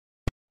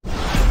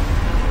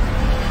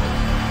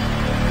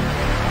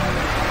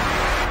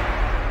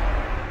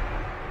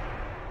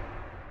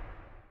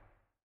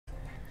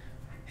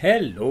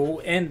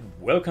Hello and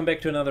welcome back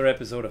to another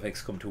episode of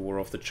XCOM2 War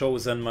of the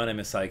Chosen. My name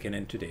is Syken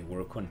and today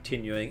we're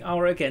continuing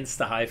our Against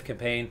the Hive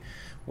campaign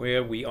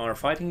where we are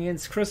fighting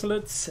against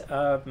chrysalids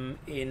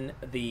in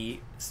the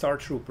Star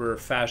Trooper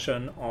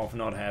fashion of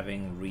not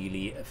having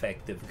really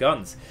effective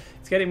guns.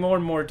 It's getting more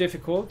and more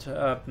difficult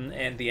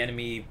and the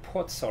enemy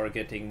pods are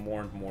getting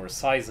more and more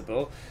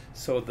sizable,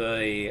 so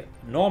the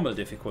normal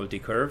difficulty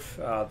curve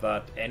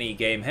that any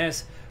game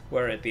has,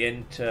 where at the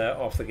end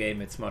of the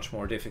game it's much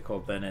more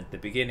difficult than at the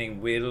beginning,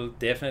 will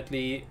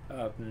definitely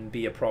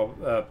be a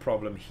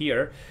problem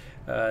here.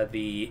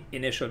 The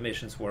initial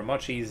missions were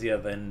much easier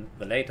than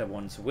the later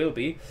ones will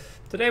be.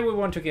 Today we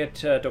want to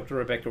get Dr.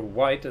 Rebecca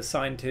White, a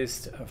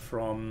scientist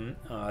from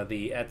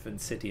the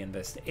Advent City in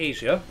West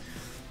Asia,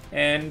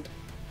 and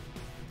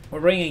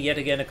we're bringing yet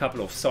again a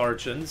couple of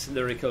sergeants,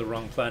 Lyrical,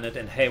 Wrong Planet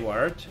and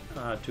Hayward,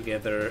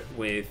 together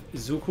with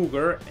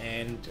Zukuger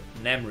and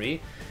Namri.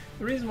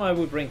 The reason why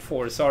we bring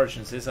 4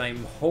 sergeants is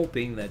I'm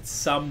hoping that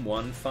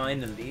someone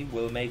finally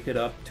will make it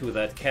up to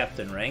that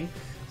captain rank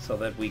so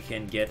that we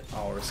can get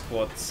our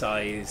squad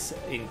size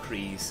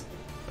increase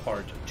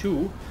part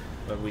 2,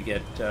 where we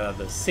get the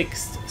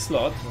 6th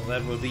slot. So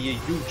that will be a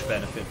huge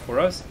benefit for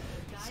us.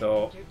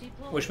 So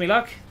wish me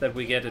luck that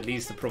we get at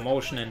least a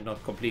promotion and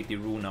not completely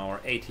ruin our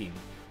A team.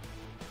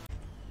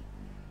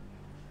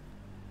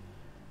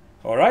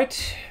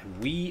 Alright,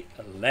 we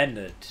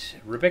landed.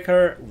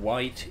 Rebecca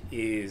White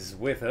is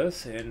with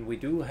us and we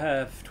do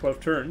have 12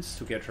 turns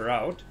to get her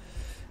out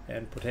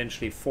and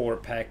potentially 4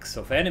 packs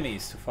of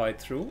enemies to fight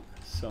through,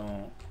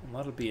 so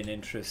that'll be an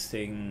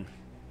interesting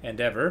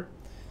endeavor.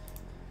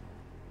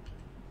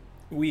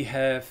 We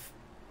have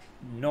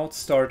not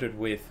started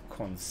with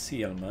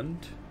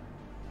concealment.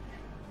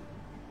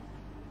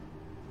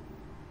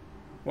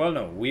 Well,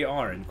 no, we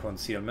are in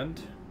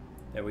concealment.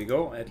 There we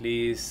go, at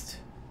least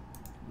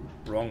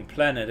Wrong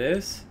Planet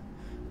is.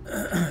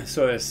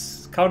 So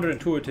as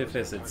counterintuitive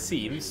as it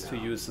seems to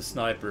use the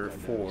sniper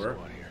for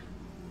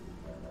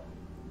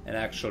an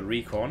actual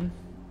recon,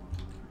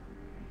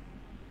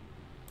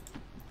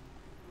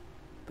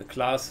 the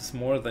class is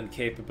more than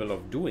capable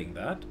of doing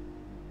that.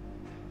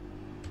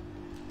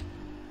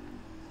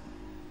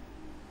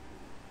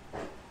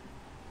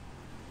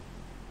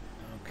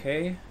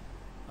 Okay,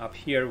 up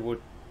here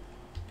would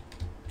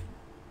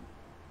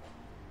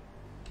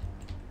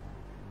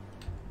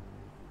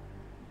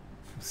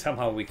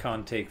somehow we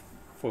can't take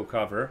full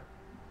cover.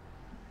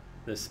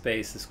 The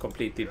space is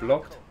completely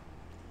blocked.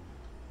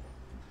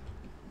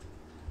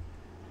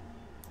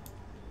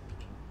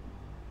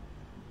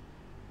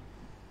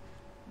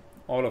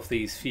 All of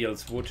these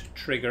fields would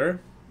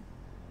trigger.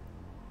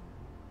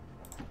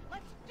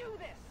 Let's do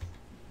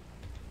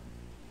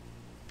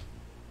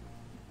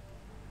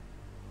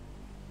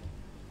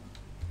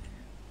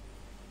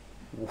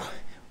this.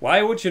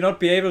 Why would you not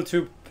be able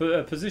to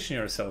position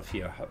yourself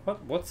here?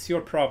 What's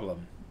your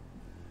problem?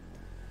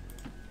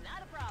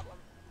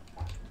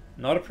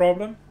 Not a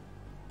problem?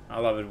 I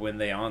love it when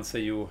they answer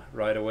you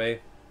right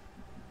away.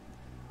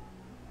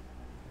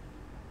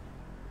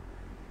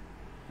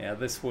 Yeah,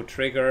 this would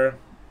trigger.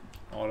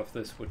 All of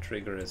this would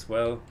trigger as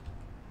well.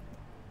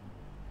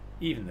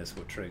 Even this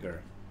would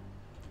trigger.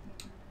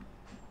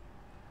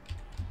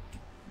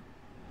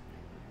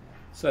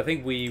 So I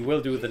think we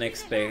will do the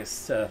next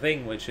best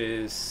thing, which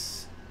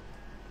is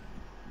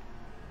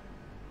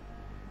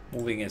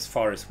moving as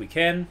far as we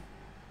can.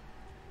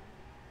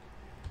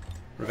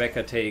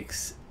 Rebecca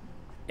takes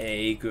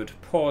a good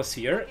pause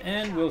here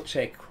and we'll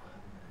check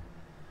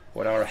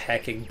what our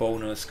hacking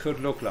bonus could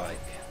look like.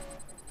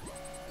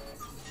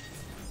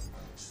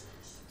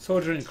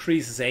 Soldier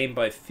increases aim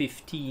by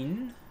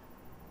 15.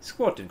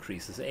 Squad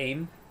increases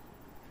aim.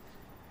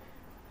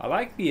 I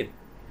like the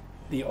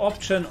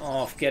option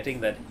of getting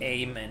that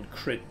aim and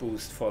crit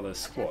boost for the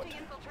squad.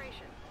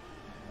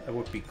 That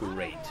would be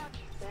great.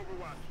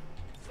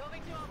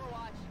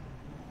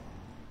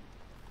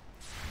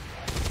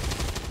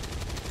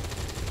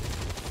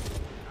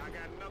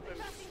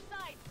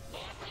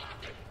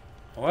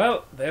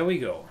 Well, there we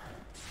go.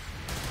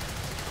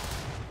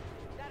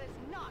 That is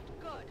not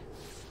good.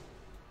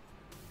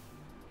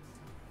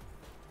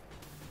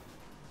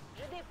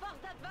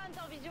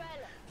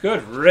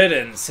 Good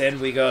riddance, and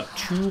we got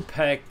 2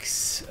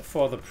 packs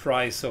for the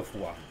price of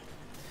 1.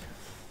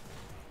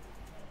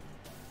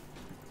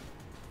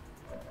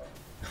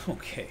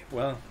 Okay,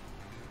 well,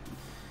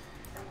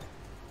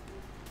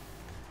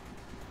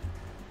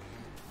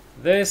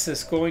 this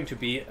is going to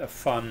be a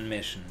fun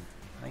mission.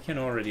 I can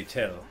already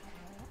tell.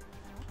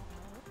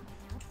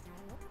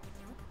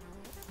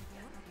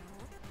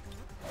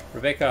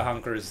 Rebecca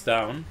hunkers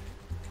down.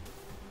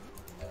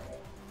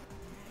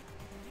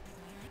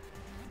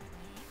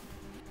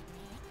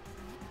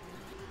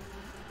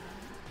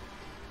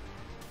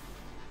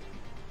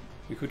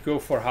 We could go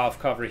for half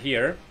cover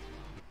here.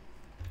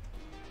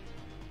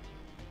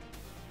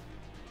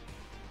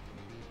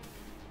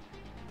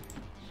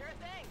 Sure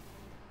thing.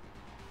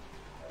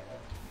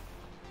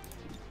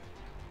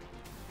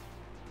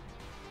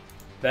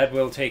 That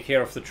will take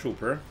care of the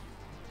trooper.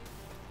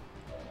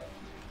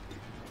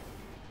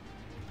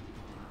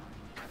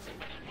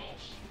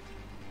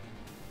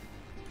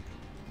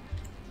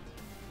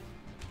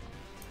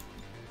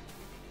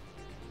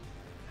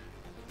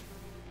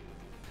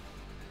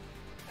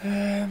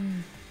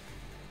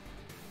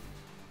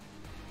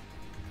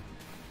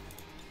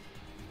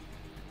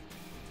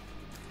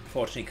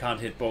 Fortunately can't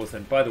hit both,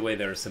 and by the way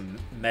there's a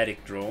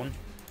medic drone.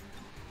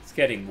 It's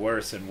getting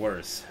worse and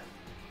worse.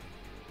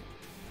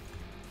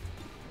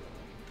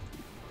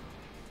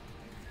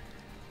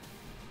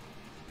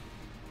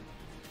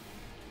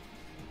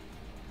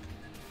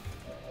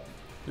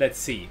 Let's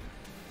see.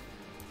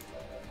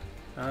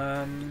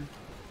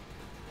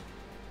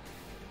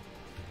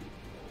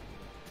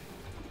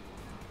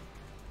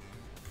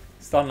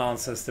 Stun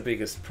Lancer is the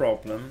biggest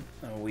problem.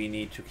 We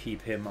need to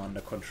keep him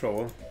under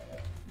control.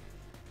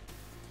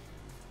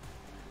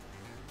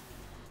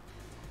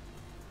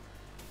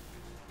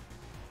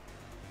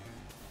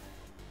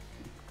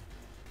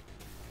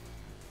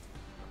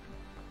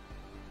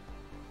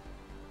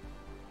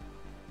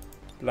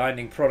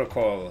 Blinding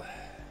Protocol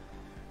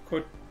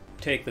could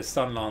take the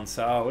Stun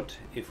Lancer out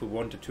if we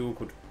wanted to,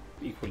 could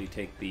equally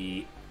take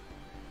the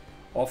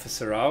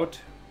officer out.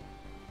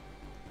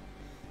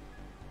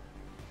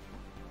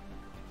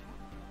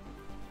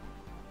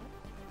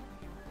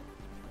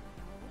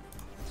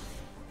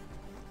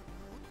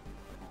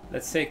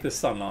 Let's take the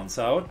Stun Lance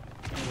out.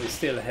 We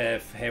still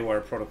have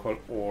Haywire Protocol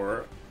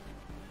or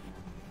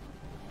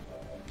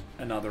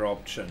another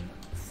option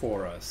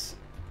for us.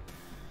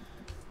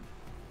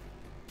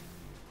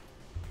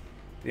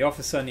 The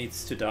officer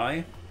needs to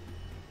die.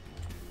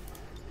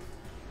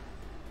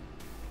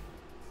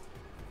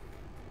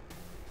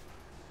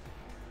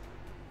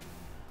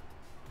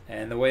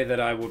 And the way that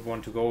I would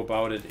want to go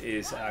about it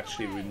is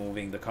actually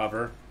removing the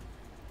cover.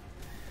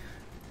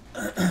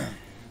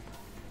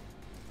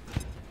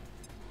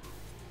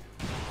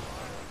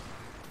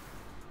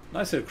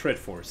 Nice little crit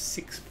for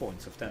 6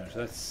 points of damage.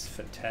 That's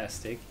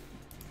fantastic.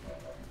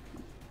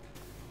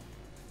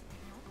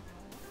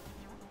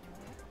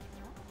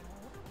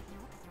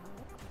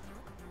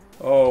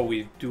 Oh,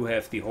 we do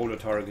have the holo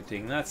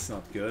targeting. That's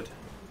not good.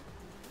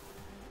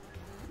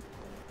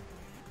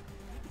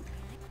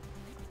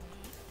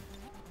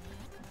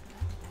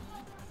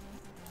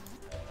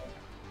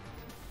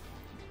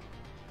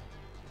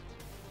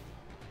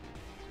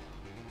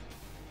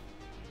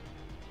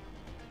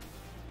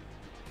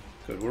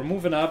 Good, we're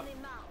moving up.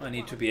 I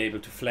need to be able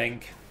to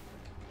flank.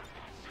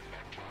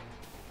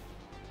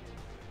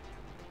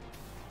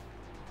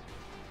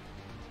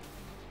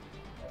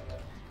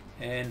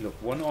 And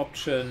look, one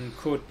option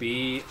could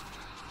be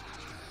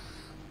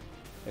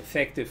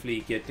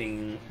effectively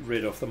getting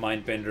rid of the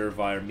Mindbender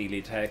via melee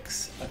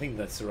attacks. I think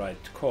that's the right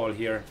call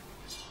here.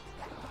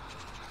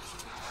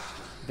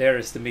 There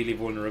is the melee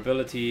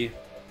vulnerability.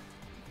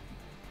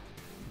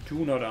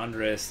 Do not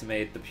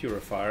underestimate the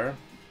Purifier.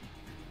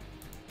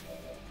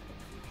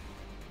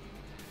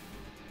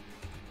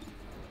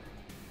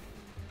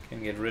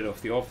 Can get rid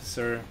of the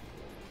officer.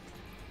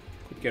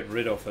 Could get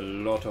rid of a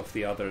lot of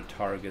the other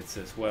targets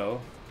as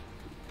well.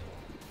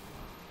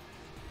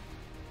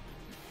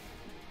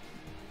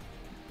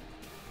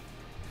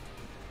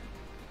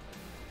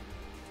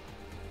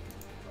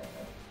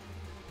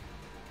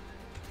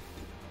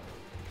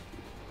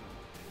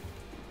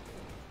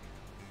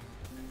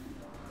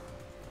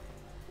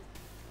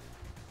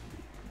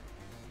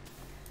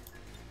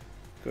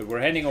 Good, we're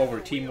handing over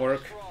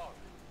teamwork.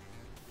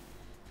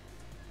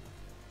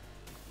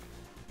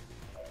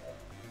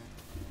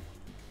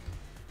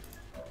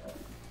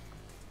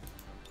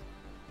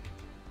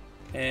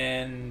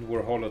 And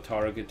we're holo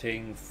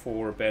targeting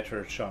for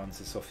better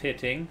chances of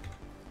hitting.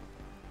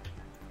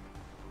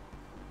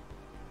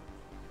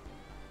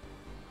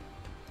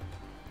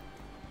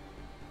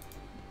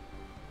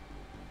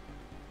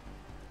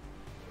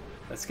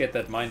 Let's get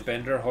that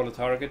Mindbender holo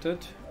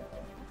targeted.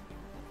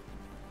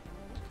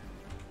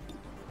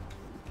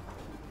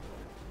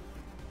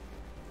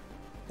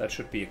 That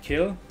should be a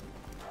kill.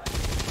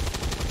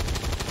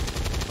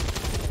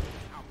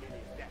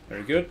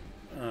 Very good.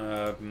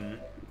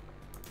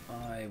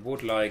 I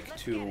would like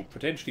to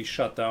potentially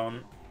shut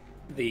down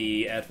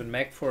the Advent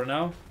Mech for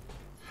now.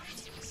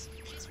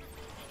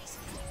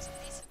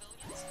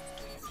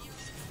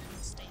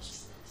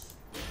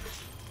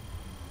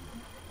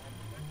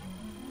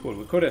 Cool,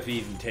 we could have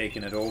even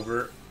taken it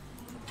over.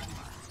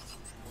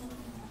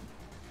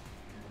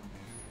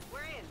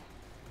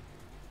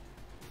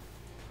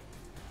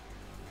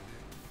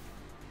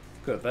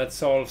 Good, that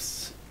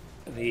solves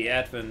the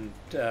Advent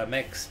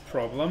Mech's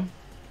problem.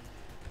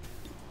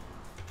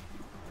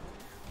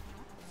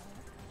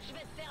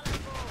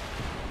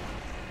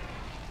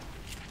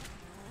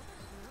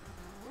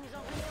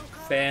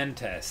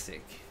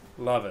 Fantastic.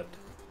 Love it.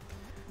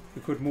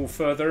 We could move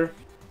further,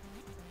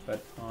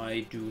 but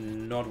I do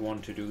not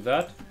want to do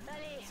that.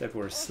 Except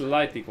we're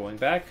slightly going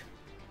back.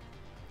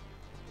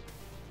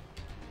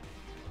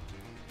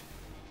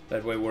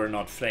 That way we're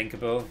not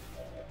flankable.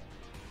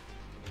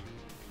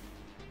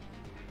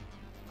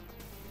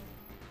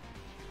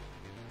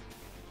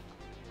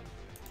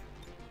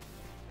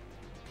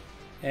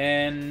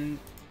 And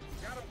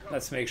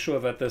let's make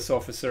sure that this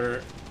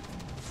officer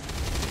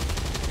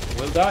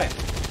will die.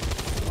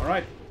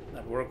 Alright,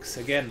 that works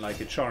again like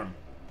a charm.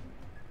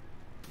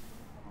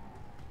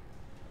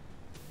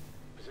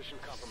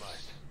 Mission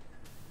compromised.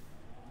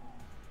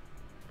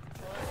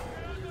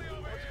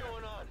 What's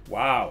going on?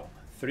 Wow,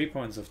 3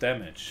 points of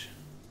damage.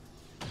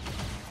 I'm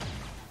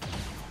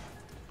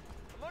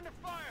under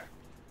fire.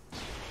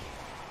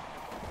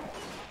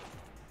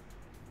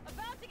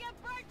 About to get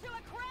burnt to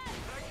a crisp!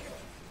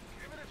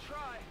 Give it a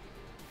try.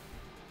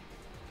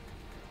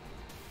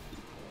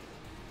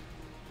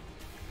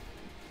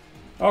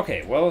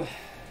 Okay, well,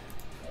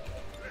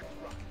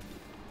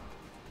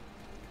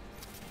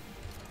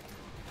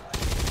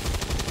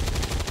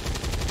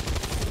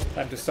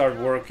 time to start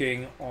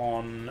working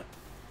on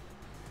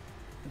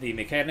the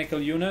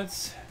mechanical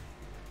units.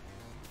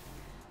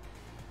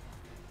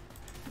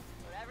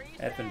 Whatever you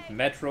Advent say.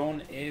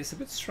 Metrone is a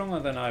bit stronger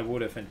than I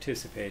would have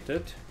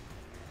anticipated.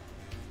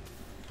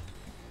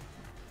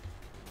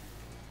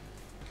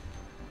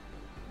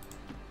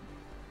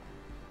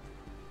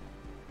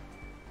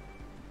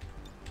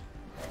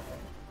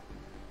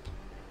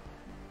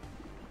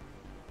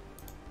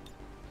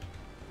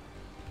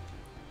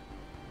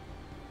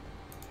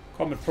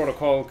 Comet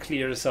Protocol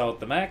clears out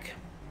the mech.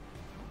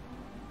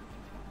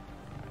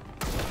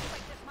 Looks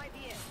like this might be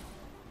it.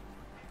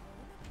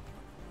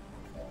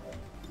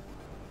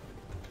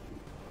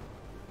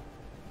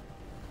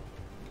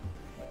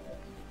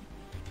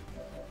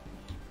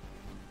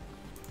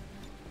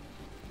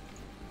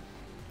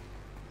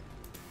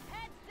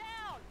 Heads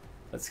down!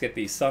 Let's get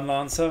the Sun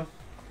Lancer.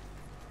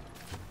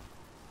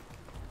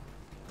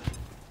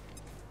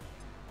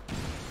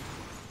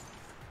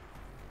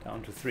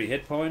 Down to 3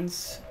 hit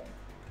points.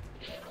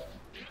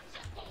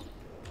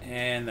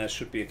 And that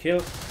should be a kill.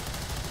 It's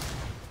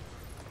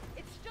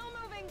still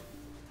moving!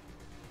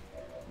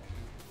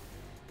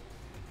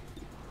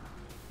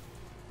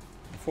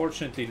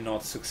 Unfortunately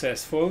not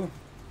successful.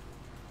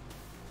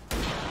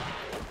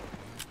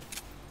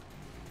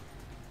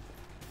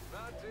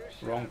 Not too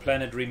shabby. Wrong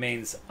Planet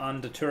remains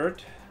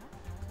undeterred.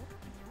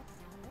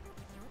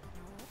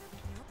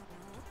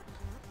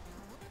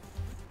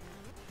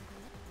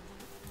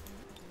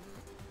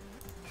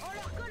 On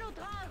leur colle au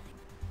train!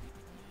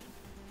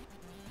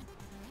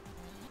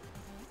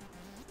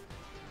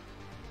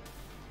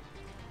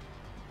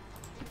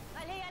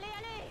 Allez, allez,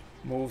 allez!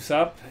 Moves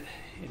up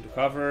into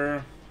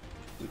cover.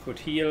 We could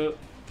heal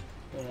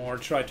or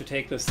try to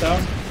take this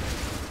down.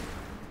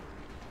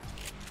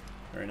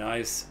 Very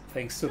nice.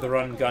 Thanks to the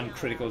run gun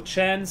critical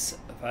chance,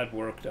 that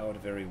worked out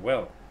very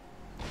well.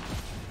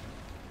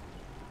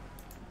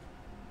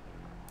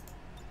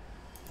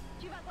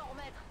 Tu vas t'en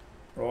remettre!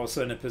 We're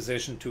also in a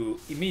position to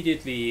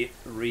immediately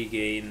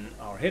regain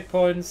our hit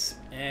points,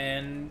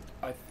 and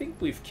I think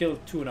we've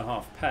killed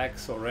 2.5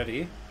 packs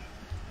already.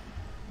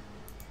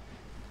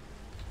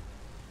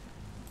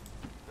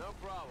 No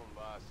problem,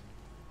 boss.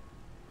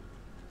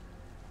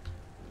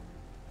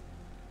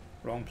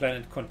 Wrong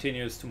Planet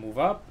continues to move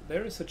up.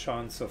 There is a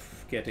chance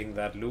of getting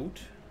that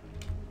loot,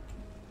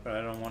 but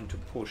I don't want to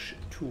push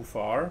too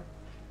far.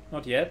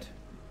 Not yet.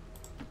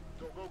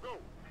 Go, go, go.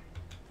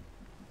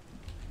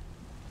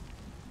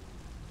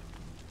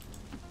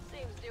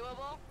 Seems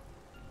doable.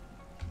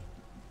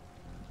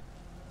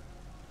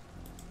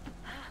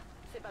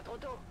 C'est pas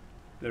trop tôt.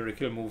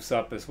 Lyrical moves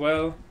up as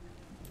well.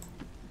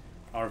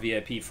 Our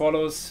VIP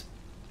follows.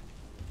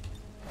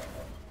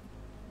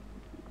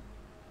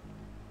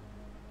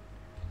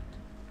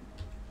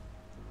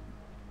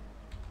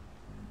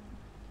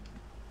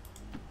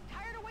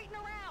 Tired of waiting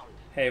around!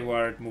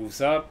 Hayward moves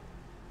up.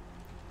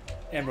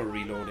 And we're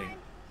reloading.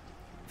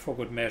 For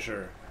good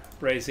measure.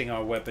 Bracing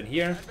our weapon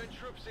here. Advent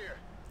troops here.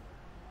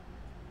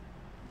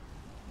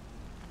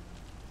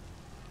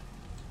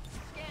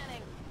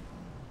 Scanning.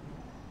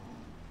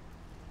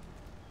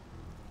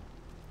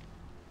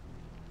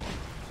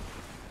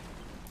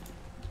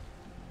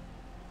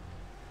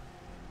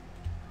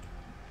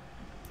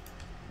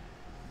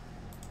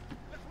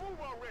 Let's move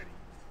already.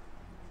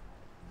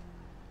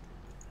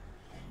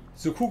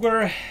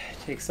 Zukuger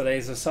takes the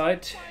laser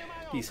sight.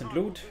 Decent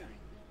loot.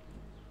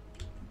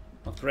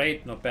 Not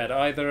great, not bad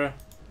either.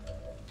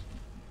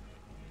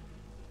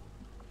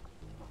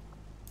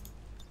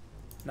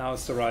 Now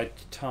is the right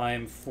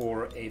time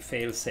for a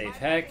fail-safe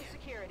hack.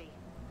 Security.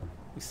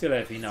 We still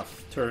have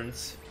enough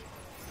turns.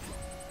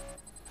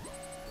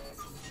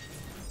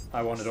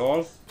 I want it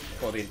all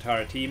for the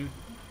entire team.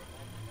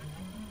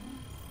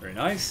 Very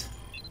nice.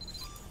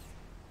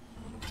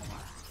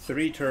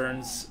 3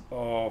 turns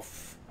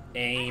of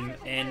aim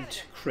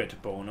and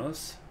crit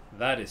bonus.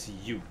 That is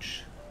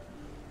huge.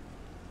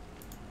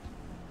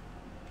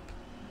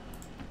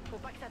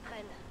 Faut pas que ça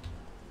traîne.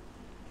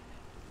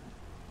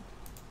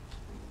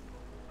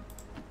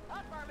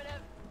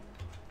 Affirmative.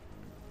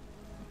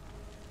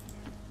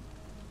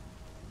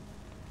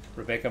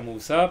 Rebecca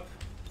moves up.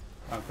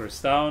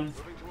 Anchors down.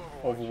 Moving to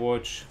Overwatch.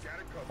 Overwatch. Got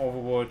it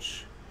covered.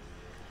 Overwatch.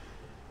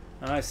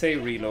 And I say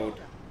reload.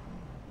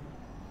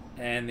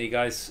 And the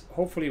guys,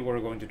 hopefully we're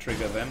going to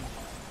trigger them.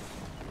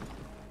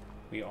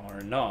 We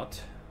are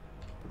not.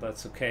 But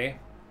that's okay.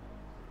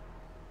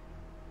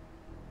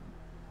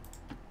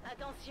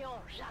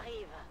 Attention,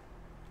 j'arrive.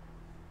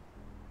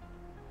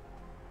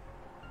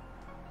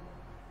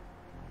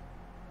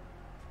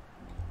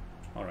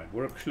 Alright,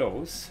 we're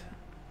close.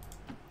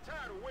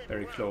 Tired of waiting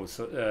Very around. close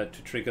to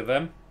trigger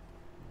them.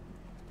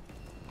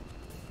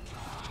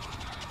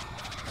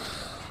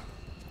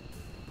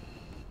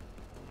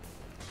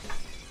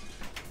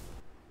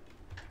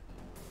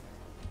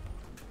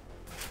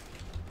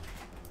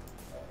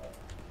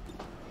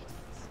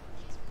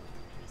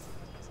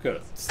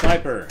 Good.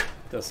 Sniper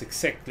does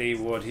exactly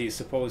what he's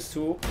supposed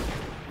to.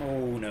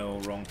 Oh no,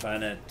 wrong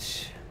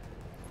planet.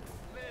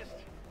 Missed.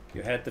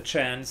 You had the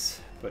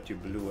chance, but you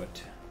blew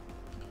it.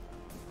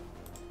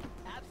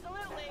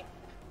 Absolutely.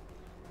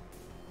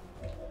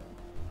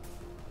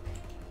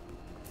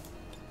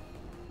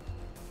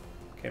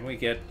 Can we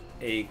get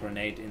a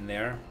grenade in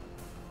there?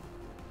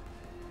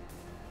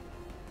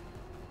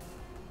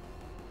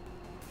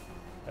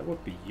 That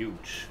would be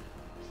huge.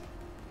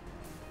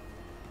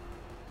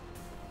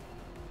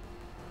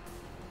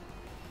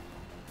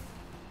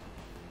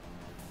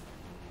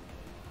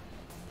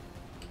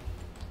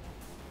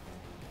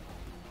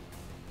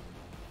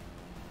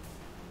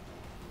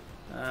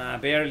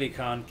 Barely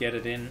can't get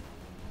it in.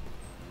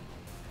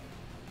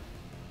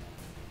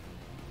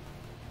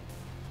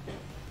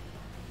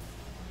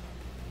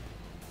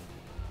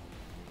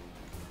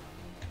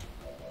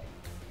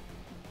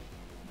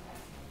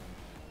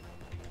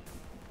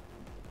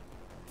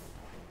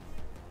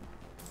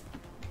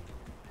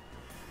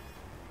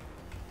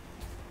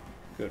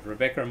 Good.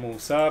 Rebecca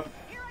moves up.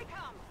 Here I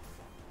come.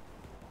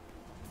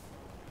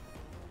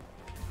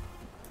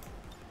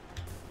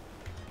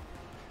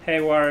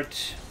 Hayward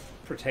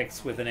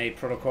protects with an 8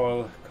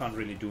 protocol. Can't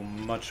really do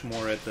much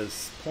more at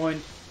this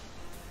point.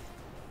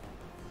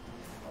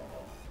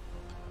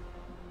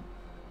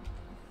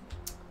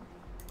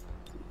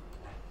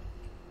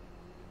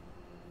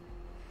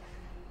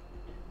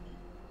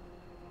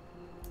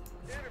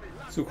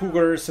 So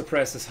Cougar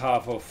suppresses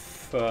half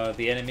of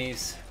the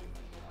enemies.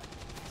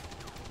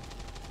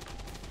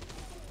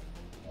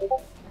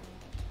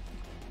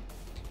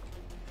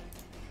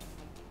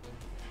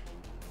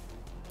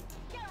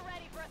 Get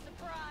ready for a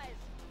surprise.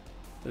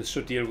 This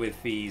should deal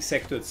with the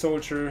sectored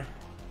soldier.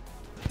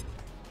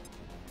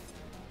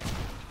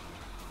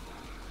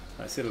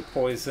 Nice little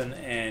poison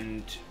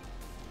and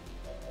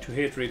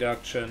 2-hit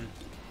reduction.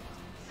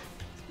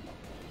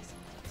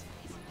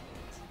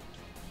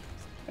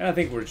 And I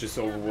think we're just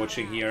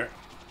overwatching here.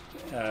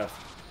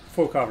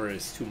 Full cover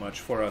is too much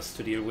for us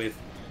to deal with.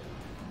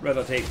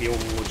 Rather take the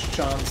overwatch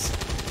chance.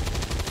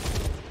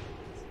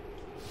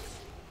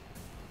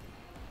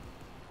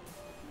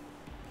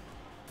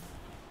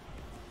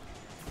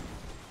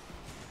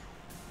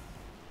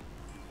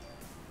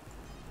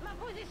 Ma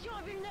position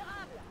est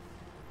vulnérable.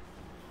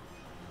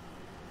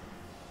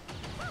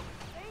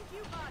 Thank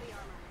you, body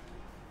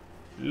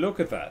armor. Look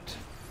at that.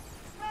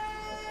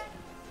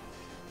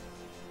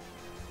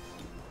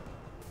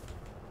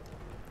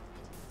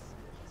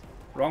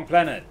 Wrong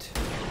planet.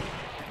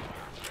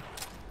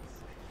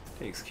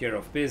 Takes care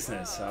of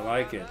business. I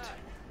like it.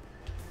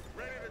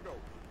 Ready to go.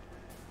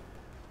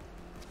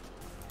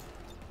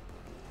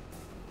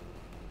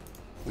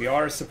 We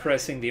are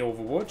suppressing the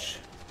Overwatch.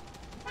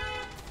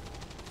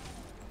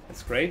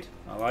 That's great.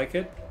 I like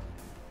it.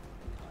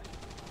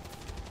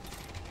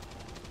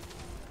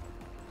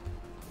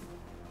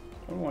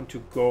 Don't want to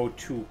go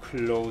too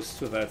close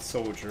to that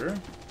soldier.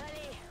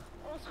 Allez,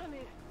 on se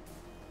remue.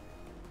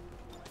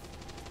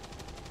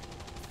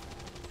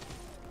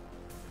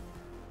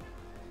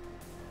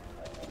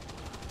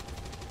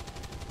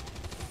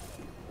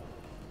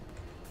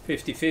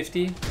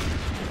 $50-50.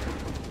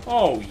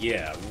 Oh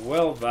yeah,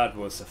 well that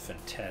was a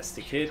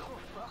fantastic hit. Trop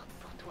forte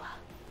pour toi.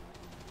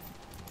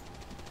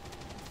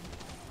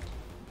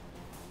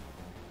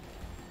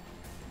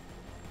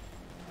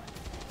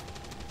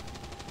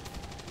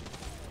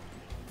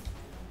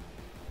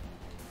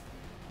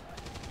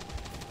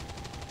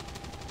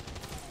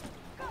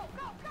 Go,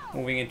 go, go.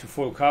 Moving into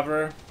full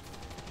cover.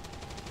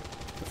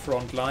 The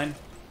front line.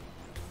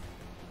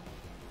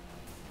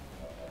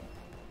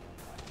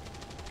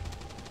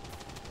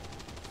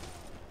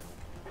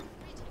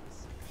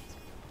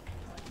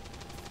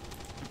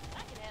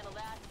 I can handle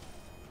that.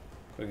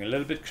 Going a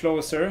little bit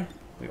closer.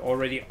 We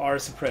already are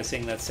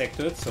suppressing that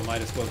sector, so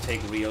might as well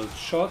take real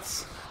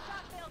shots. Shot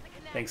failed to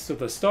connect. Thanks to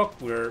the stock,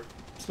 we're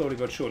slowly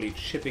but surely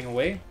chipping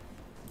away.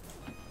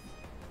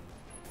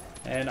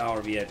 And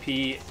our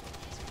VIP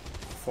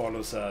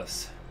follows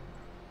us.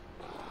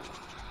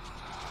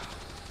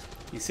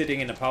 He's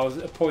sitting in a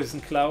poison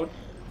cloud.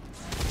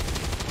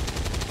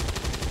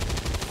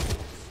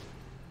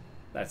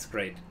 That's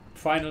great.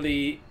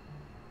 Finally,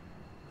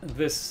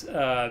 this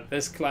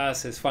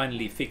class has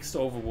finally fixed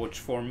Overwatch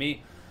for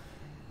me.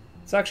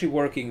 It's actually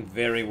working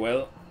very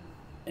well,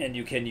 and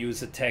you can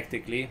use it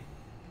tactically.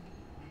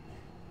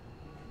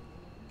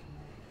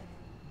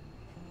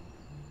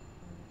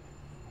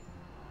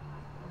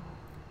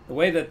 The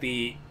way that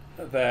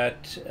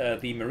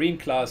the Marine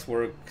class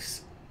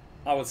works,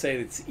 I would say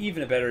it's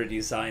even a better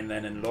design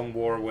than in Long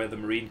War, where the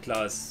Marine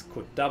class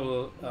could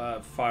double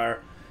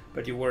fire,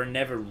 but you were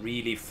never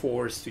really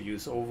forced to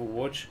use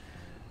Overwatch.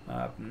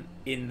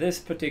 In this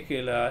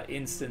particular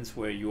instance,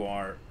 where you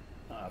are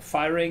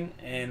firing,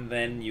 and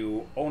then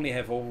you only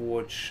have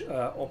Overwatch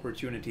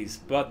opportunities,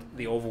 but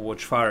the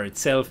Overwatch fire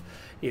itself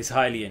is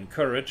highly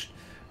encouraged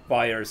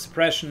via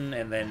suppression,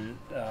 and then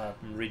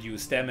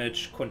reduce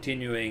damage,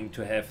 continuing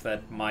to have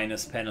that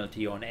minus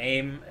penalty on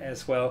aim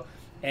as well,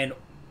 and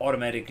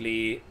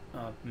automatically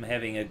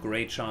having a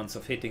great chance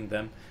of hitting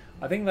them.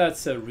 I think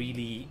that's a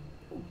really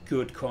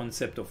good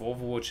concept of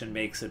Overwatch and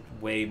makes it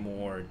way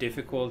more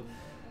difficult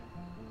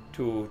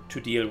to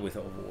deal with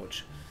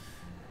Overwatch.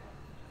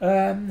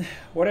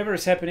 Whatever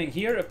is happening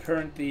here,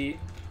 apparently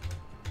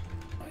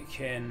I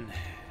can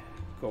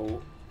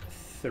go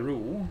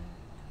through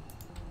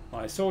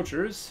my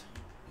soldiers.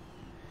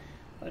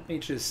 Let me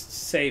just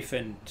save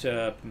and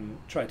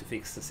try to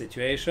fix the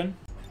situation.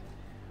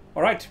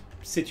 Alright,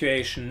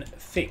 situation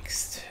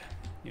fixed.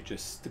 You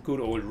just, the good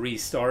old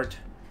restart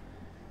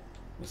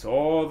was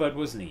all that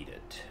was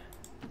needed.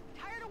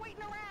 Tired of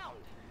waiting around.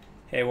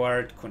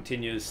 Hayward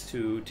continues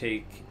to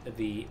take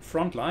the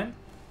front line.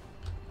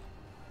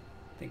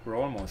 I think we're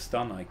almost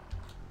done. I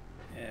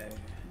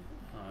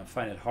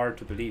find it hard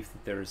to believe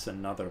that there is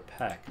another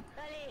pack.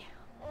 Allez,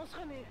 on se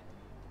remue.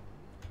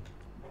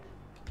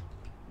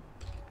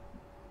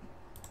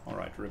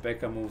 Alright,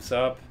 Rebecca moves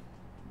up.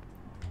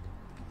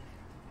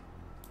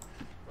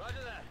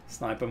 Roger that.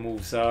 Sniper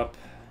moves up.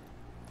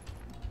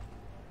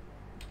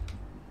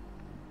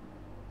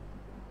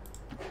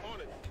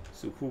 On it.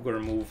 Zukuger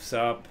moves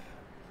up.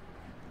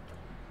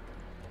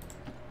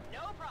 No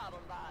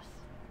problem, boss.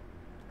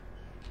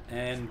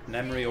 And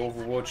memory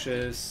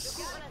overwatches.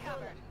 Got us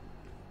covered.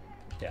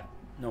 Yeah,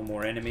 no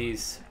more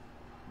enemies.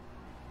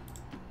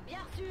 Bien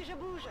sûr, je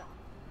bouge.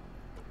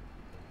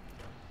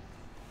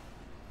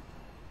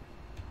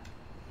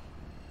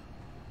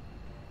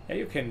 Yeah,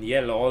 you can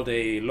yell all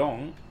day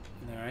long.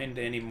 There ain't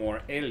any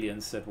more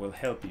aliens that will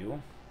help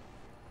you.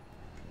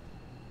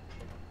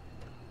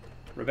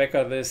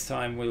 Rebecca this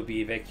time will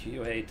be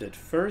evacuated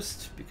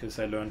first because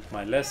I learned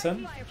my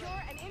lesson.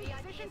 Pure and in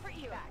position for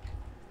evac.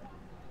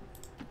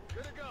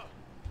 Good to go.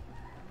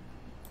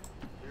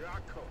 Here I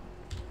come.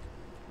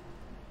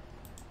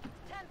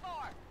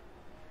 10-4.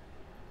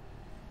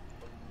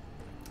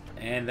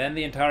 And then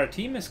the entire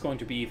team is going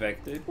to be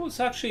evacuated. It was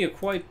actually a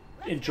quite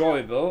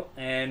enjoyable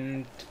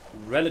and,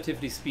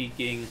 relatively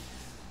speaking,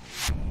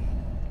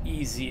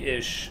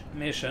 easy-ish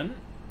mission.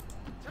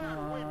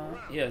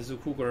 Yeah,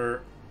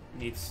 Zukuger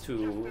needs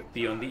to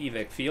be on the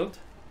evac field.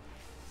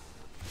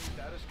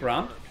 Status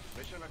Grant? confirmed.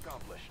 Mission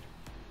accomplished.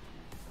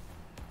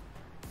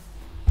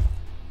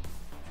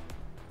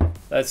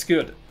 That's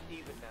good.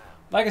 Even now.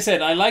 Like I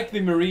said, I like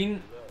the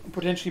Marine,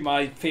 potentially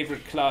my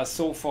favorite class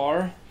so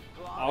far,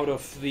 out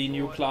of the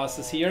new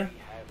classes here. We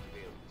have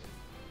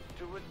built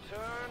to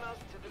return us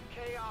to the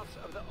chaos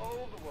of the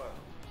old world.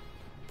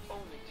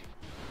 Only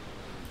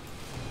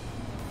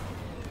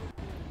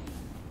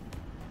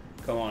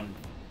to Come on,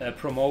 a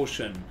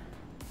promotion.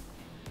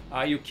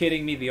 Are you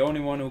kidding me? The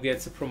only one who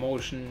gets a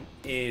promotion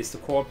is the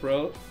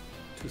corporal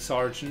to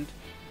sergeant.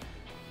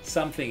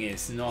 Something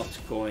is not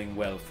going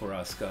well for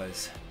us,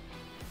 guys.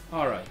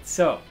 Alright,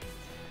 so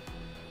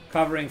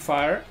covering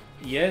fire,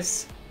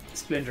 yes.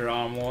 Splinter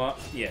armor,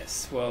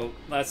 yes. Well,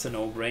 that's a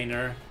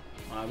no-brainer.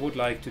 I would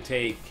like to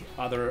take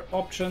other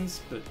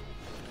options, but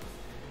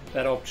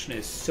that option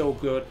is so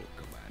good.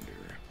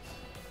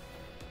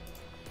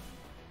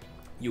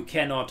 You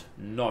cannot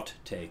not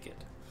take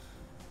it.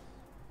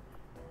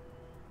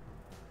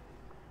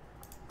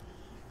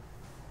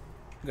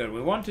 Good,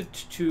 we wanted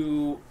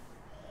to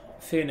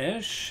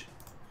finish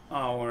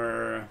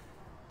our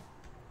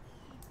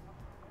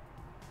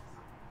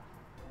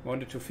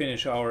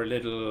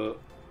little.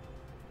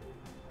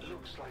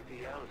 looks like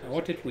the elders.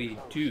 What did we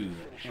do?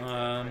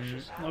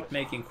 Not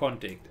making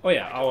contact. Oh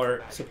yeah,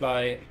 our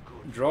supply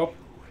drop.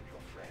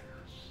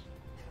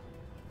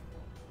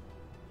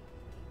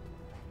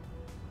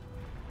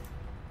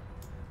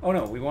 Oh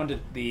no, we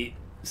wanted the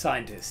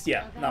scientist.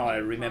 Yeah, now I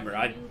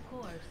remember.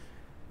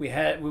 We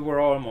were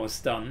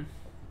almost done.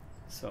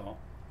 So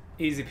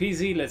easy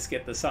peasy. Let's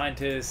get the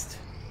scientist.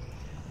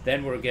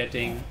 Then we're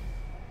getting.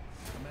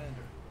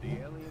 Commander,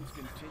 the aliens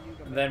continue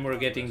to And then we're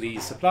getting the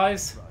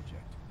supplies. project.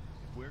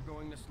 If we're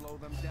going to slow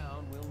them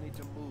down, we'll need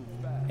to move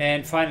fast.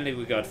 And finally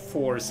we got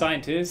 4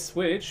 scientists,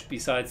 which,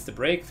 besides the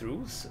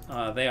breakthroughs,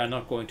 they are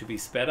not going to be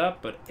sped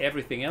up, but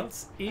everything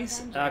else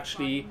is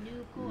actually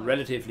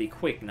relatively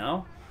quick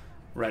now.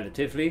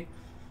 Relatively.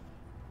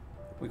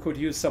 We could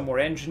use some more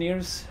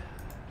engineers.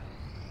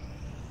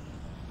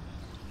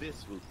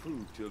 This will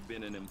prove to have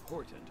been an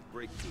important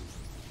breakthrough.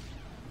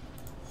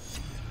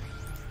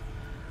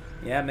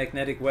 Yeah,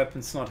 magnetic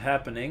weapons not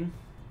happening.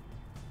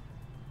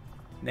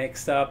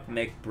 Next up,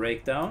 mech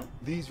breakdown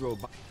These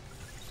robots.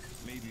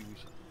 Maybe we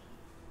should.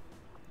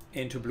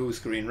 into blue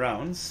screen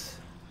rounds.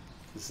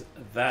 'Cause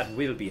that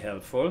will be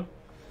helpful.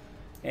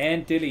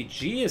 And Dilly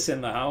G is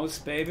in the house,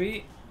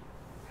 baby.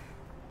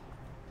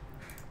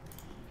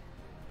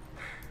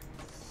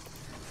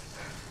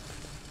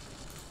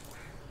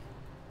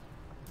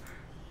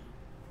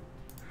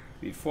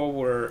 Before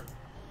we're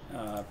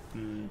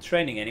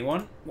training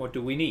anyone, what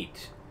do we need?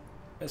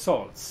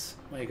 assaults.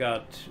 We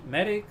got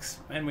medics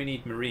and we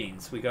need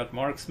marines. We got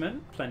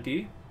marksmen,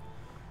 plenty.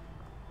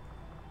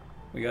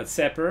 We got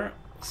sapper,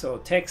 so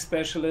tech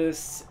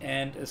specialists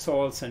and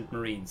assaults and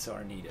marines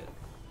are needed.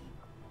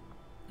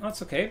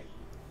 That's okay,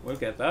 we'll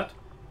get that.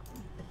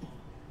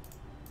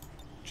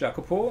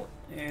 Jacopo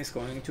is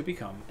going to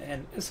become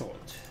an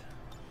assault.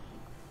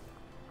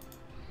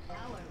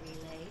 Power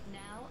relay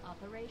now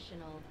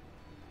operational.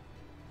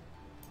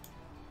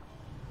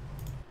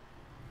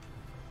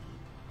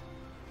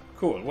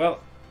 Cool, well,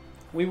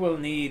 we will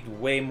need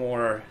way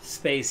more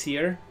space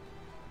here.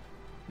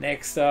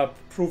 Next up,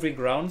 proving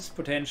grounds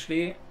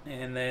potentially,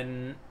 and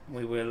then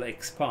we will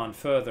expand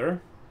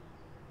further.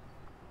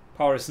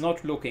 Power is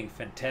not looking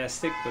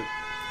fantastic, but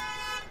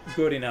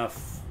good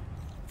enough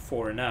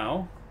for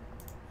now.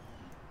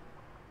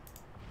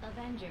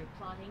 Avenger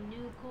plotting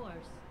new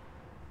course.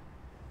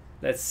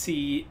 Let's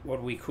see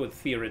what we could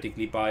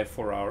theoretically buy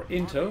for our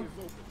intel.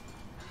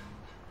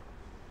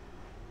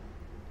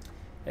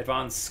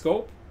 Advanced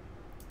scope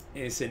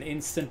is an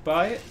instant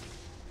buy.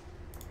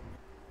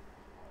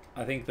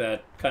 I think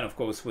that kind of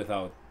goes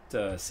without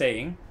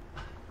saying.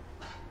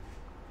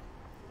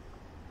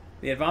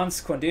 The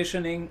advanced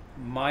conditioning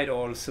might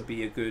also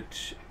be a good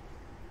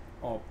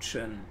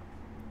option.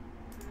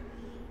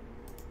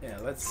 Yeah,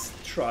 let's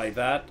try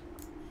that.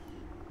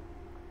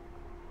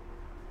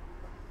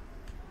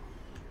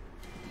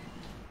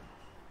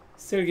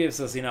 Still gives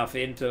us enough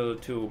intel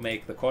to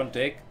make the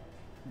contact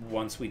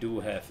once we do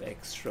have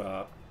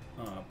extra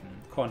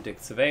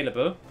contacts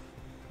available.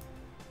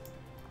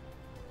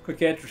 Could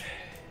get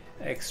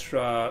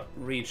extra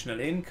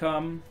regional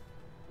income.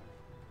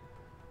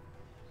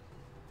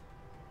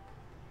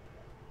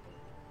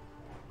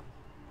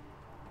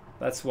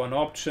 That's one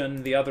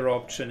option. The other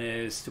option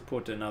is to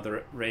put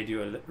another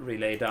radio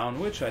relay down,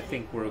 which I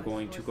think we're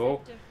going to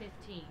go.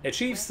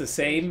 Achieves the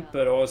same,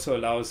 but also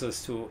allows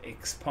us to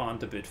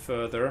expand a bit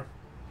further.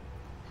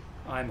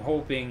 I'm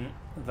hoping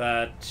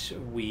that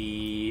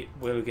we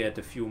will get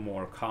a few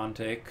more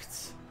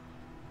contacts.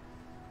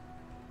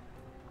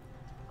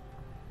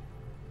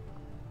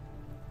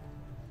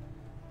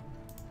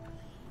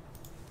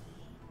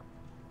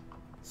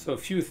 So a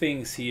few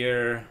things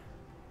here.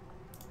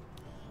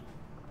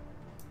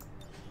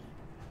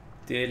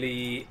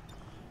 Daily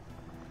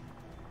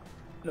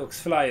looks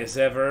fly as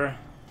ever.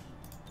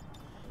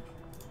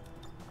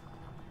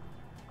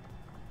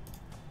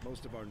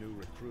 Most of our new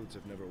recruits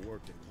have never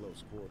worked in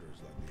close quarters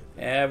like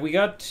the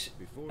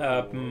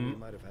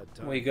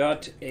We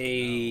got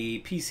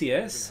a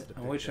PCS,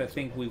 which I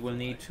think we will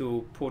need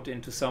to put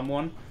into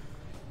someone.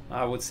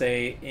 I would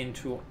say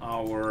into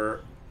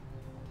our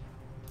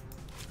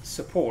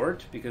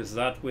support, because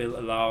that will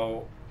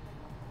allow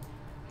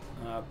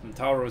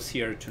Tauros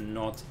here to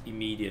not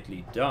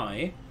immediately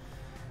die.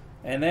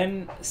 And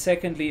then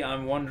secondly,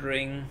 I'm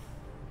wondering,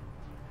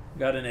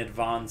 got an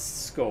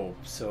advanced scope,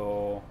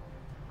 so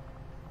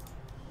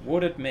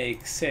would it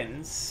make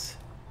sense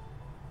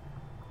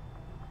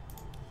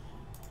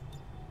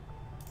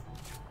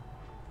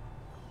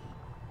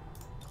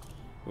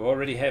we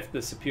already have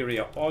the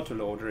superior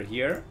autoloader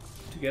here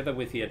together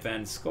with the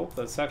advanced scope?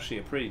 That's actually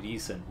a pretty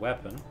decent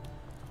weapon.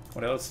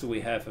 What else do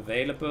we have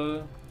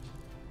available?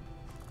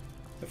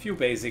 A few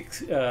basic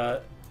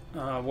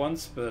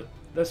ones, but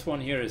this one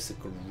here is a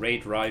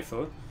great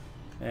rifle,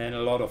 and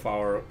a lot of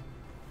our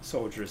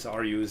soldiers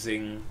are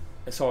using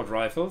assault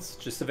rifles.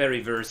 Just a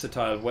very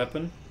versatile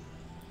weapon.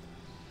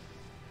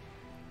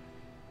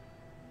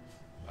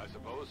 I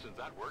suppose since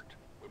that worked,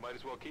 we might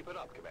as well keep it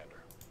up,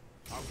 Commander.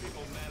 Our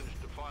people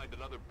managed to find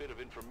another bit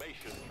of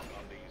information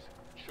on these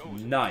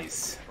chosen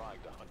Nice. people trying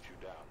to hunt you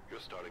down.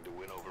 You're starting to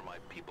win over my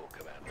people,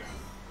 Commander,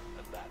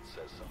 and that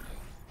says something.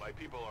 My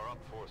people are up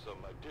for some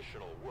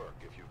additional work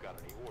if you've got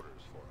any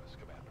orders for us,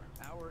 Commander.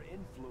 Our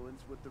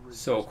influence with the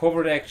So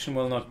covert action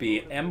will not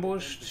be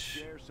ambushed.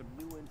 share some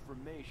new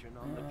information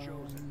on the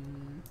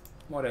chosen.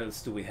 What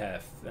else do we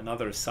have?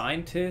 Another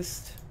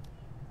scientist.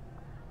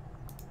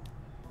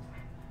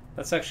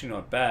 That's actually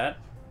not bad.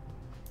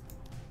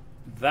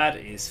 That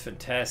is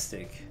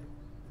fantastic.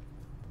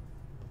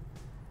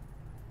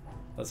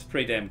 That's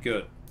pretty damn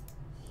good.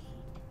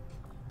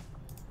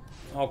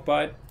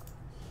 Hawkbite.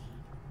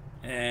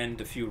 And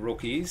a few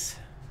rookies.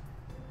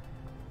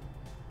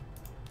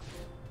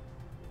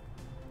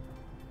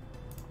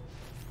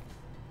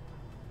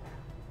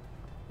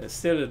 There's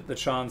still the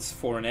chance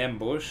for an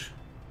ambush.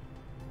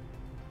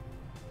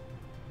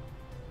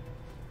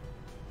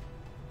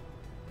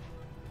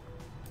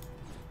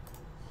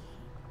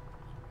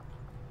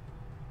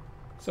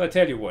 So I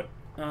tell you what,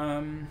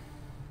 how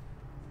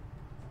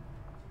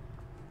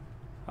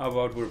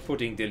about we're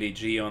putting Dilly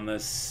G on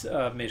this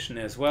mission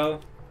as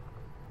well.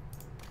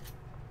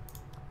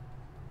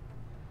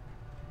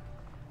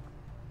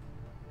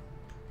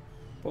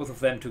 Both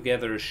of them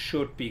together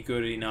should be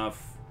good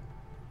enough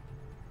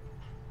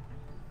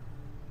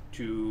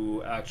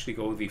to actually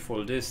go the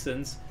full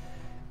distance.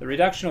 The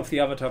reduction of the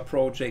Avatar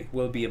project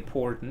will be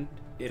important.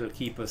 It'll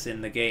keep us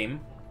in the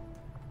game.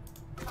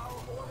 Our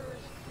order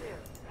is clear,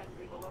 and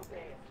we will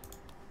obey it.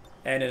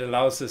 and it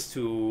allows us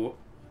to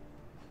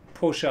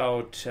push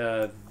out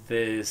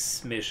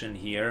this mission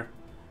here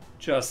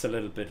just a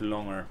little bit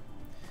longer.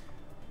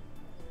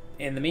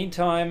 In the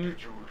meantime,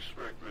 Did you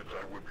expect that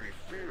I would be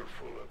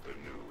fearful at the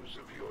news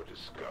of your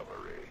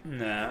discovery?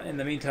 nah, in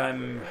the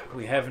meantime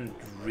we haven't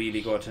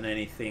really gotten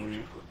anything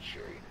It would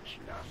change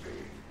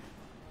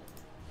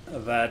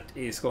nothing. that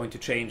is going to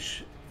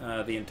change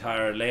the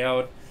entire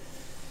layout.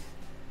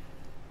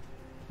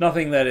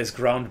 Nothing that is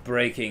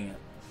groundbreaking.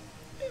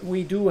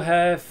 We do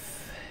have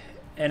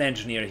an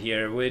engineer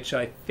here, which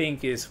I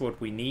think is what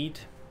we need.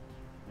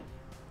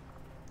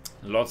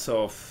 Lots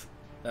of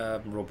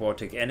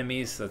robotic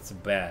enemies, that's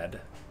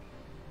bad.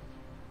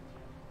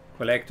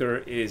 Collector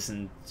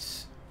isn't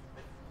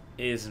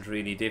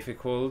really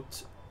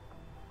difficult.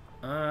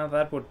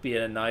 That would be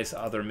a nice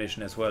other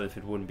mission as well if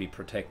it wouldn't be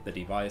protect the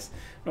device.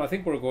 No, I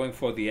think we're going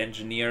for the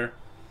engineer.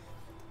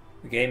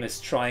 The game is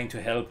trying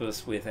to help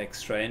us with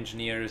extra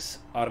engineers.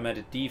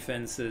 Automated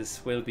defenses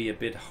will be a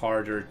bit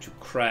harder to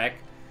crack,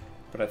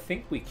 but I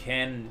think we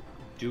can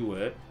do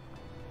it.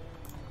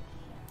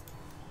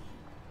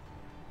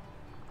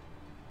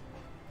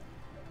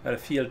 Got a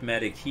field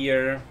medic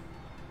here.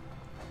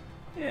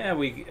 Yeah,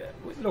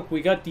 look,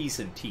 we got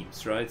decent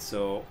teams, right?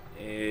 So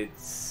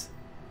it's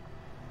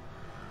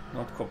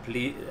not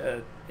complete.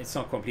 It's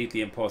not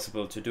completely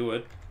impossible to do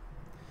it.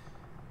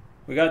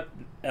 We got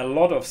a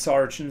lot of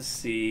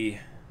sergeants. The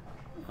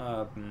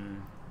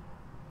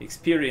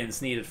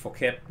experience needed for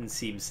captain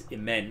seems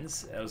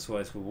immense.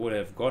 Otherwise, we would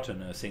have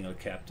gotten a single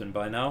captain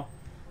by now.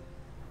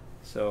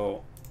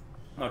 So,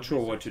 not sure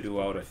what to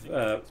do out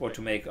of what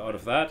to make out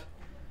of that.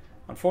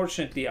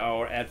 Unfortunately,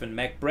 our advent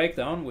mech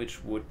breakdown,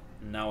 which would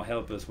now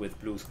help us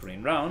with blue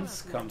screen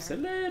rounds, comes a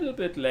little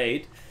bit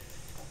late.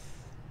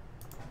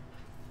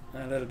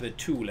 A little bit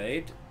too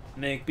late.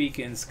 Meg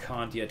Beacons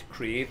can't yet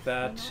create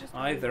that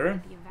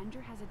either. The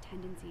Avenger has a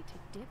tendency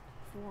to dip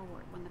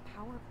forward when the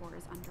power core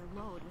is under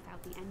load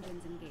without the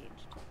engines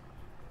engaged.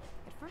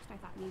 At first I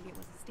thought maybe it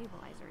was a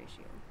stabilizer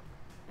issue,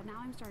 but now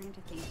I'm starting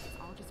to think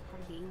it's all just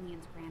part of the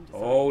aliens' grand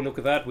design. Oh, look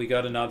at that, we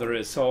got another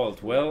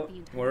assault. Well,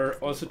 we're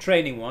also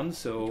training one,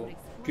 so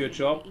good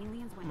job,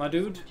 my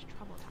dude.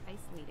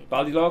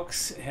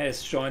 Baldylocks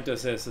has joined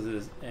us as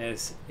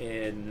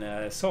an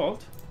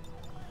assault.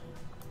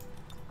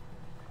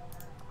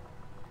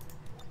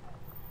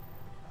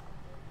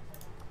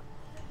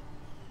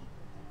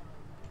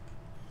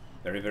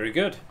 Very, very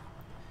good.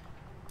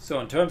 So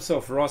in terms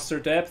of roster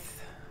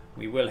depth,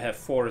 we will have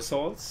 4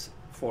 assaults,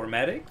 4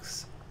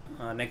 medics.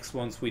 Next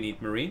ones we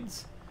need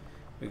marines.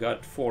 We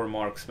got 4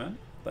 marksmen,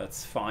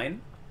 that's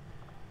fine.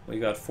 We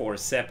got 4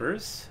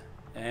 sappers,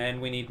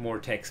 and we need more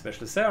tech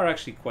specialists. They are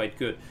actually quite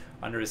good.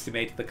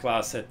 Underestimated the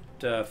class at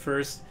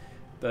first,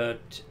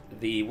 but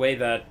the way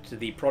that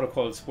the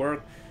protocols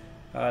work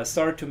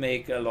start to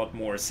make a lot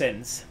more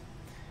sense.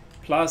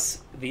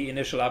 Plus the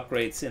initial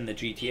upgrades in the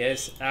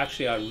GTS.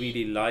 Actually, I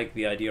really like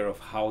the idea of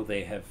how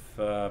they have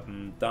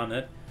done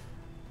it,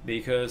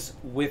 because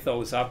with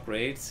those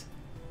upgrades,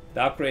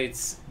 the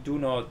upgrades do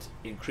not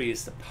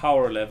increase the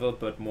power level,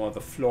 but more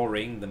the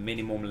flooring, the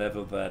minimum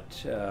level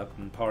that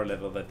power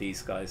level that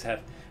these guys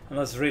have, and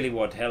that's really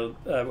what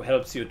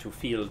helps you to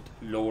field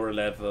lower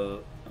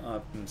level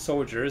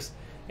soldiers.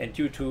 And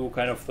due to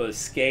kind of the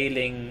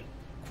scaling,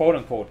 quote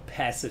unquote,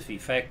 passive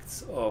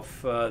effects of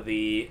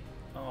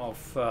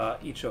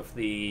each of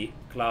the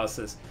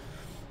classes,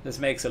 this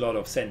makes a lot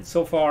of sense.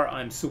 So far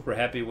I'm super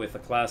happy with the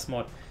class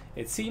mod.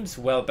 It seems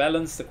well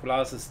balanced. The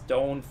classes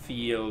don't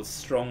feel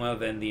stronger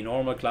than the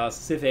normal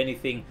classes, if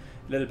anything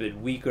a little bit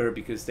weaker,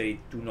 because they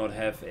do not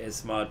have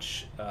as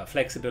much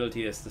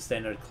flexibility as the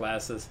standard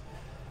classes,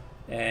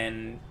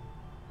 and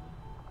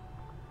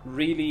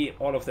really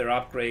all of their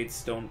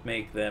upgrades don't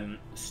make them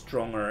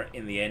stronger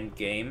in the end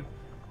game.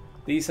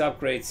 These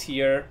upgrades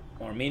here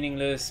are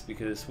meaningless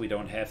because we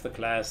don't have the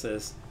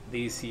classes.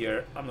 These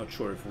here, I'm not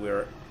sure if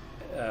we're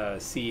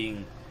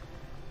seeing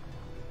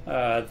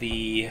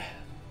the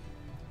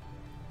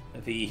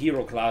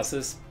hero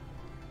classes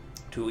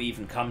to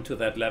even come to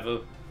that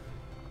level.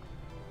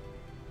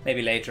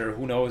 Maybe later,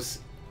 who knows.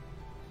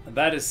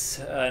 That is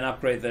an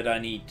upgrade that I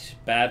need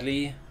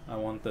badly. I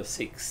want the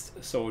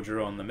 6th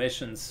soldier on the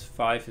missions.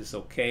 5 is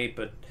okay,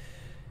 but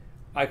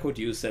I could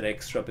use that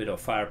extra bit of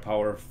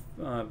firepower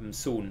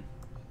soon.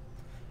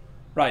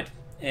 Right,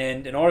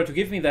 and in order to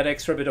give me that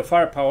extra bit of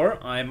firepower,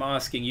 I'm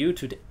asking you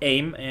to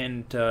aim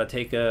and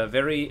take a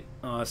very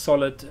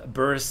solid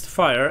burst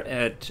fire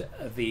at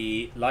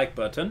the like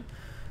button.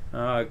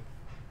 Let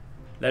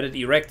it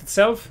erect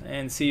itself,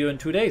 and see you in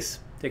 2 days.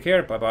 Take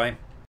care, bye bye.